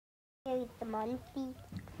do the monkey.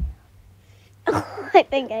 I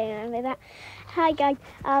think I remember that. Hi guys.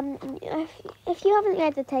 If you haven't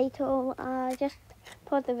read the title, just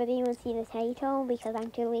pause the video and see the title because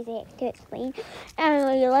I'm too lazy to explain.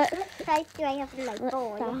 Anyway, What size do I have in my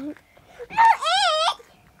phone? start.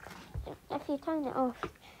 If you turn it off,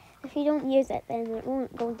 if you don't use it, then it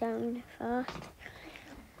won't go down fast.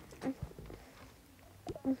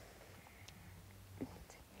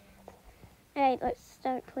 Alright, let's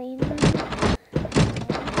start playing.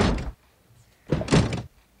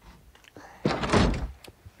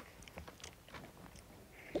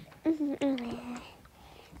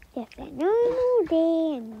 Just a normal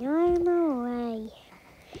day, a normal way.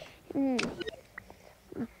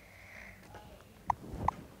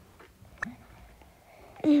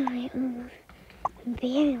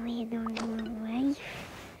 Barely a normal way.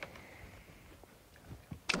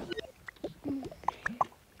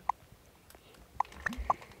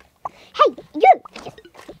 Hey, you! Just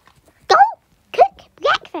go cook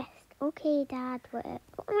breakfast! Okay, Dad, what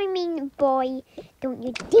I mean, boy, don't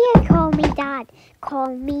you dare call me Dad.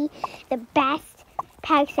 Call me the best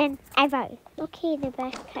person ever. Okay, the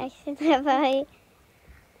best person ever.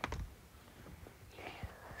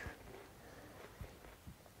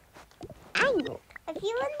 I know. If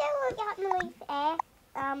you wonder what that noise is,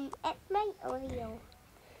 it's my Oreo.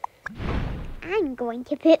 I'm going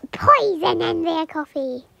to put poison in their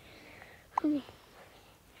coffee. No,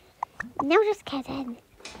 just kidding.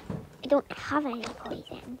 I don't have any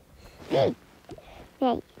poison. Right.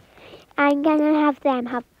 I'm gonna have them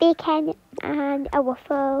have bacon and a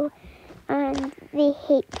waffle, and they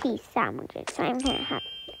hate cheese sandwiches, so I'm gonna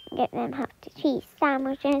get them have the cheese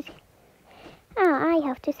sandwiches. I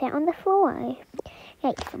have to sit on the floor.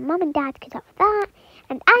 Right, so Mum and Dad could have that,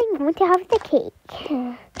 and I'm going to have the cake.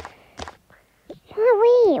 Oh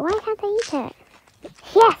wait, why can't I eat it?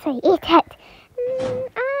 Yes, I ate it.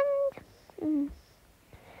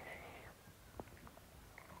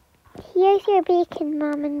 Here's your bacon,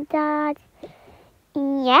 Mum and Dad.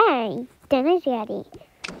 Yay, dinner's ready.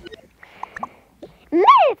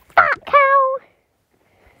 Move, fat cow!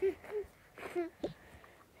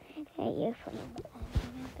 Okay, you're funny.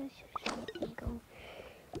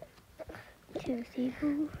 Two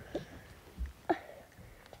seagulls.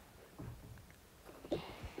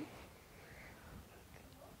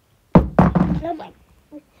 No,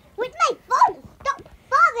 with my phone! Stop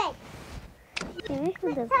bothering!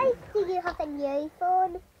 What size do you have in your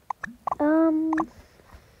phone?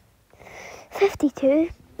 52.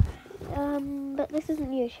 But this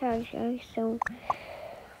isn't your charger, so.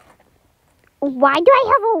 Why do I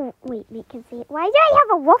have a wait, can see it. Why do I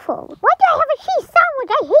have a waffle? Why do I have a cheese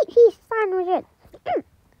sandwich? I hate cheese sandwiches.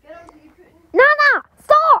 No,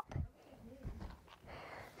 stop!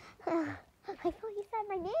 I thought you said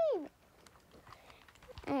my name.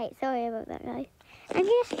 Alright, sorry about that, guys. I'm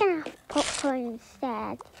just gonna have popcorn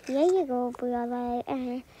instead. Here you go, brother.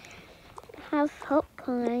 Have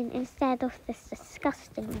popcorn instead of this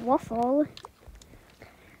disgusting waffle.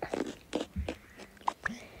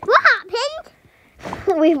 What happened?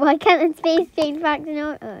 Wait, why can't the space change back to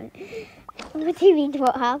normal? What do you mean,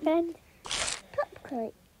 what happened?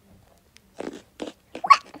 Popcorn.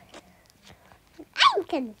 I'm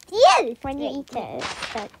confused. When you eat it, it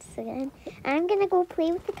starts again. I'm gonna go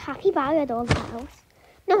play with the capybara dollhouse.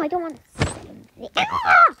 No, I don't want to sit in there.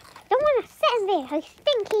 Ah! Don't want to sit in there. Her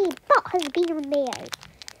stinky butt has been on there.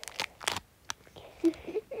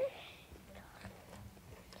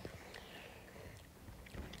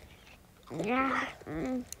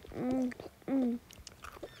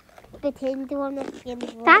 Pretend one of you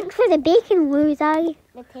broke. Thanks for the bacon, loser.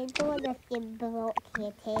 Pretend one of you broke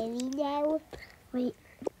your telly now. Wait.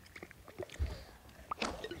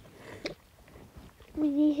 We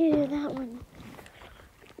need to do that one.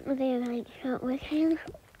 They're like not working.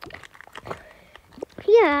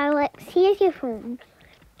 Here, Alex. Here's your phone.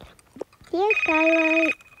 Here's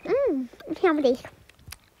Skylight. Somebody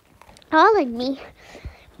calling me.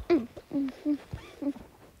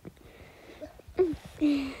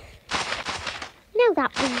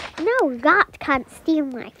 No, that can't steal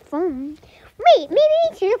my phone. Wait, maybe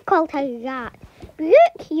we should have called her Rat.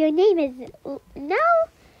 Look, your name is no.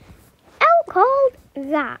 I'll call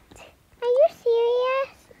Rat. Are you serious?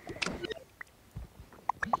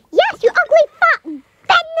 Yes, you ugly fat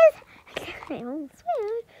benders. I won't swear.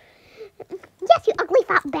 Yes, you ugly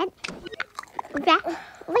fat bend. Rat.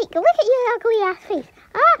 Like, look at your ugly ass face.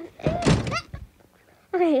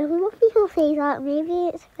 Okay, a lot of people say that. Maybe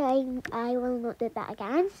it's fine. I will not do that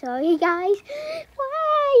again. Sorry, guys.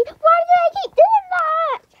 Why? Why do I keep doing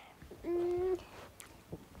that?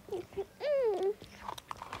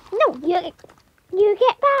 No, You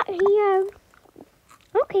get back here.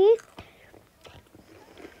 Okay.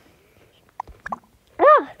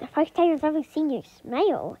 Oh, the first time I've ever seen you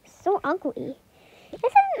smile. It's so ugly. This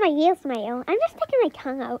isn't my real smile. I'm just sticking my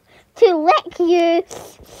tongue out to lick you.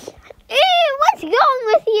 What's wrong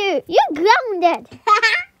with you? You're grounded.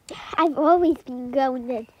 I've always been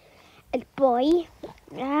grounded, boy.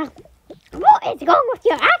 What is wrong with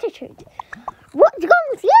your attitude? What's wrong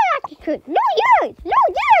with your attitude? No, yours. No,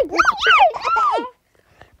 yours. No, yours.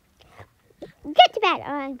 Get to bed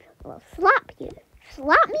or I will slap you.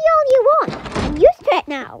 Slap me all you want. I'm used to it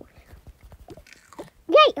now.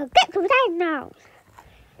 Right, I'll get to bed now.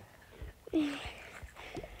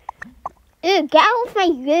 Get out of my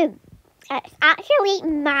room. It's actually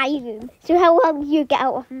my room. So how will you get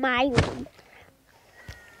out of my room?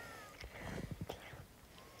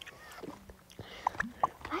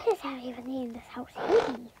 Why does that even name this house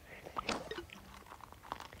Hades?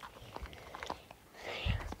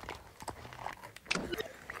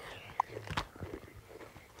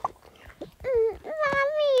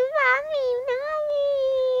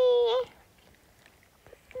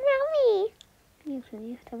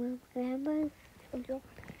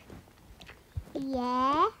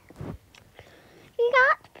 Yeah.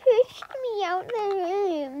 That pushed me out the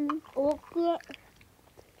room. Okay.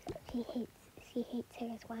 She hates her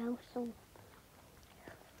as well, so.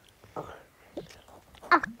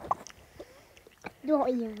 Don't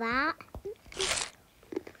eat that.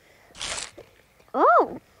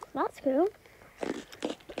 Oh, that's cool.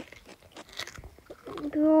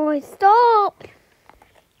 Boy, stop!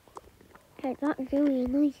 Okay, that's really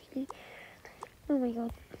noisy. Oh my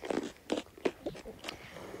god.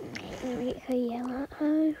 Make her yell at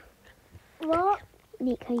her. What?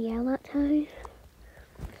 Make her yell at her.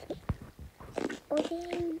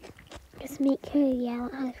 Okay. Just make her yell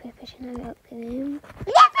at her for pushing her out the room.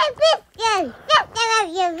 Let me push you! Don't get out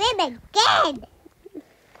of your room again!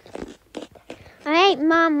 Alright,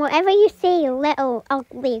 Mum, whatever you say, you little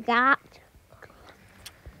ugly rat.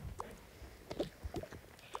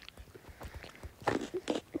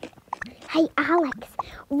 Hey, Alex,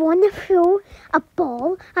 wanna throw a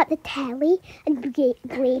ball at the telly and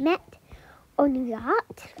blame it on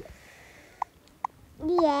that?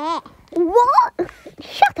 Yeah. What?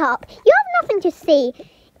 Shut up. You have nothing to say.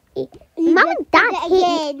 Mum and Dad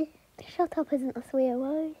hate you. Shut up isn't a swear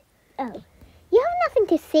word. Oh. You have nothing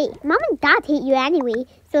to say. Mum and Dad hate you anyway.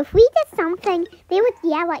 So if we did something, they would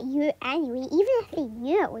yell at you anyway, even if they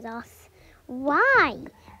knew it was us. Why?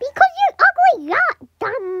 Because you're ugly rat.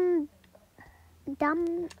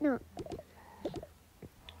 No.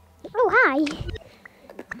 Oh, hi.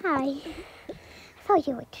 Hi. I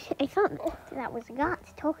thought that was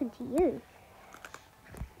Gats talking to you.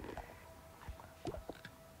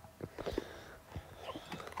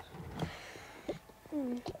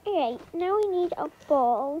 Alright, now we need a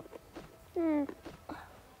ball. 1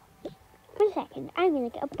 second, I'm gonna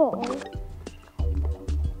get a ball.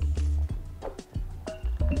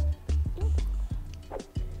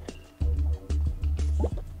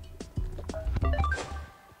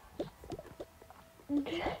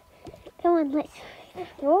 Come on, let's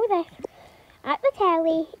throw this at the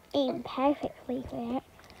telly. Aim perfectly for it.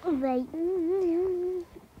 Right.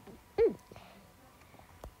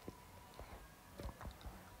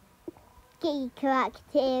 Get your crack,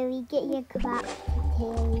 Terry. Get your crack,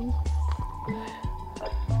 Terry.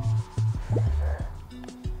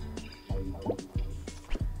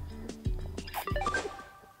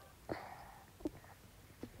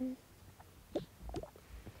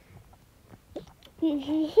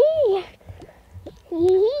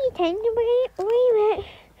 Time to leave it.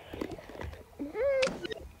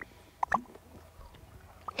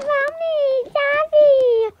 Mommy,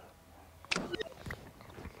 Daddy.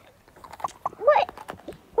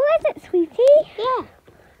 What is it, sweetie? Yeah.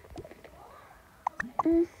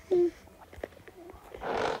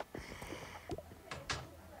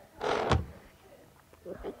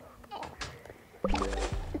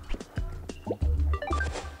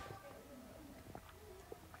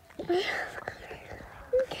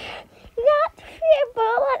 That threw a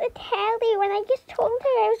ball at the telly when I just told her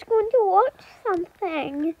I was going to watch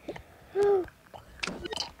something.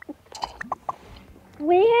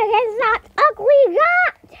 Where is that ugly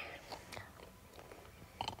rat?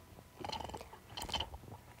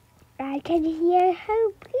 I can hear her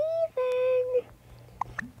breathing.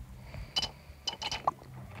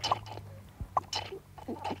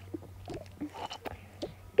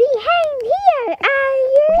 Behind here, are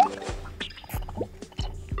you?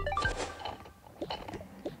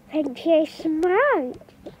 Think you're smart.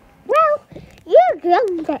 Well, you're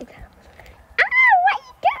grounded. Ah, what are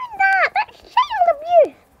you doing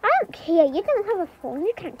here, you don't have a phone,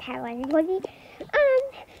 you can't tell anybody.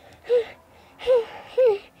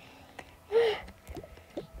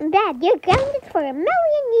 And Dad, you're grounded for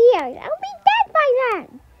 1,000,000 years. I'll be dead by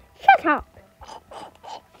then. Shut up.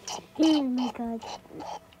 Oh my God.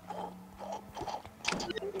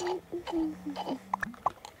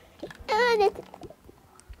 And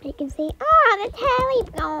you can see, the telly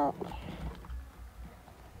broke.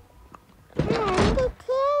 The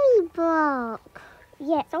telly broke.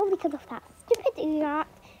 Yeah, it's all because of that stupid rat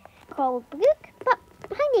called Brooke. But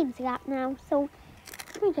her name's Rat now, so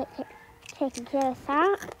we get taking care of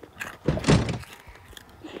that.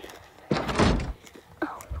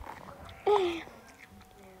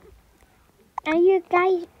 Are you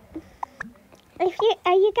guys?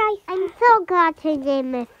 Are you guys? I'm so glad to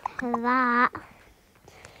miss that.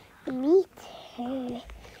 Me too.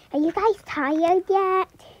 Are you guys tired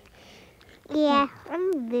yet? Yeah,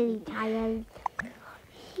 I'm really tired.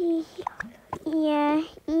 Yeah.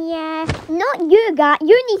 Not you, guys.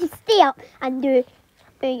 You need to stay up and do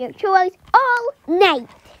your chores all night.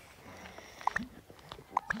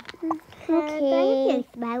 Okay. I'm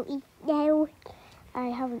smelly now. I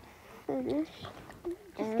haven't finished.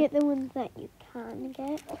 Just get the ones that you can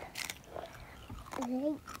get.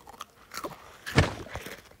 Okay.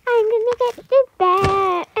 I'm gonna get to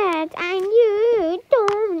bed and you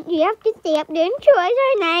don't. You have to stay up doing chores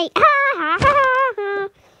all night. Ha ha ha ha.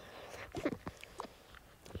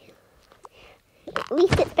 At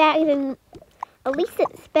least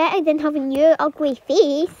it's better than having your ugly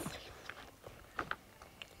face.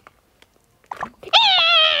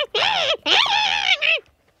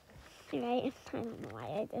 Right, I don't know why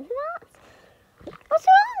I did that. What's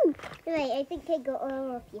wrong? Right, I think I got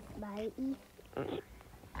all of your smileys.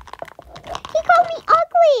 He called me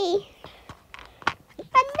ugly.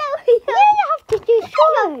 And now You have to do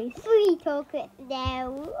chores. 3 chocolates now.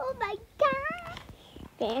 Oh my God.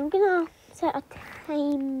 Okay, I'm gonna set a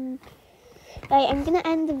time. Right, I'm gonna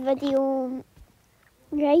end the video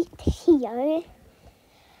right here.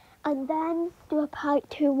 And then do a part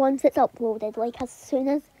 2 once it's uploaded. Like as soon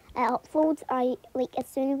as it uploads, as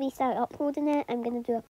soon as we start uploading it, I'm gonna do a